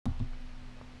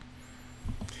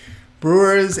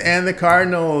Brewers and the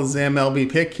Cardinals. MLB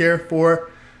pick here for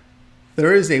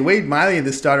Thursday. Wade Miley,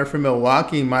 the starter for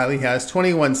Milwaukee. Miley has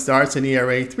 21 starts, an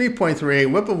ERA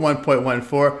 3.38, whip of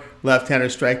 1.14, left-hander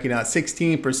striking out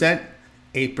 16%,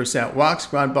 8% walks,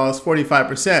 ground balls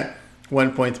 45%,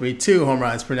 1.32 home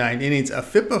runs per 9 innings. A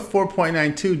FIP of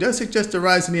 4.92 does suggest a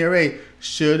rise in ERA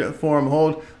should form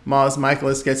hold. Miles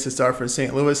Michaelis gets the start for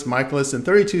St. Louis. Michaelis in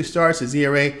 32 starts, his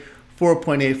ERA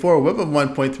 4.84, whip of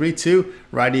 1.32,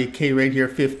 righty K rate here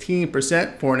 15%,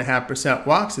 4.5%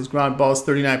 walks, his ground balls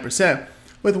 39%,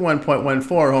 with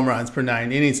 1.14 home runs per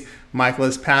 9 innings.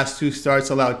 Michaelis' past 2 starts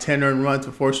allowed 10 earned runs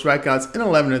with 4 strikeouts in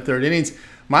 11 1/3 innings.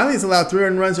 Miley's allowed 3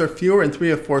 earned runs or fewer in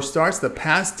 3 of 4 starts. The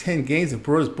past 10 games, the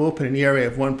Brewers bullpen an ERA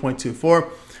of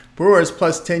 1.24. Brewers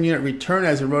plus 10 unit return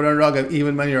as a road underdog of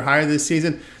even money or higher this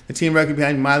season. The team record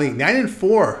behind Miley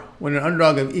 9-4 when an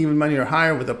underdog of even money or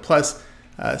higher with a plus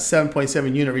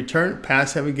 7.7 unit return.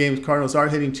 Past 7 games, Cardinals are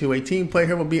hitting .218. Play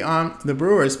here will be on the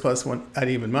Brewers plus 1 at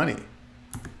even money.